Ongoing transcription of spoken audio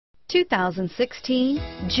2016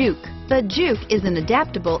 Juke. The Juke is an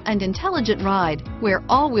adaptable and intelligent ride where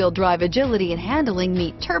all-wheel drive agility and handling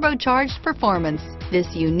meet turbocharged performance. This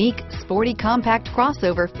unique, sporty compact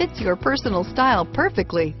crossover fits your personal style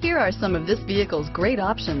perfectly. Here are some of this vehicle's great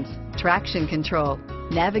options: traction control,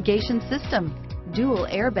 navigation system, dual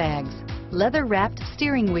airbags, leather-wrapped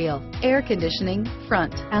steering wheel, air conditioning,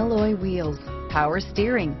 front alloy wheels, power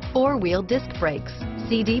steering, four-wheel disc brakes,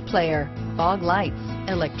 CD player, fog lights,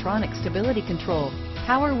 electronic stability control,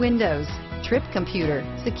 power windows, trip computer,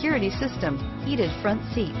 security system, heated front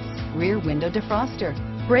seats, rear window defroster,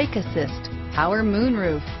 brake assist, power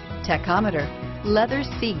moonroof, tachometer, leather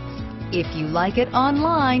seats. If you like it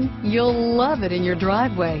online, you'll love it in your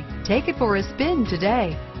driveway. Take it for a spin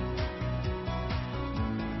today.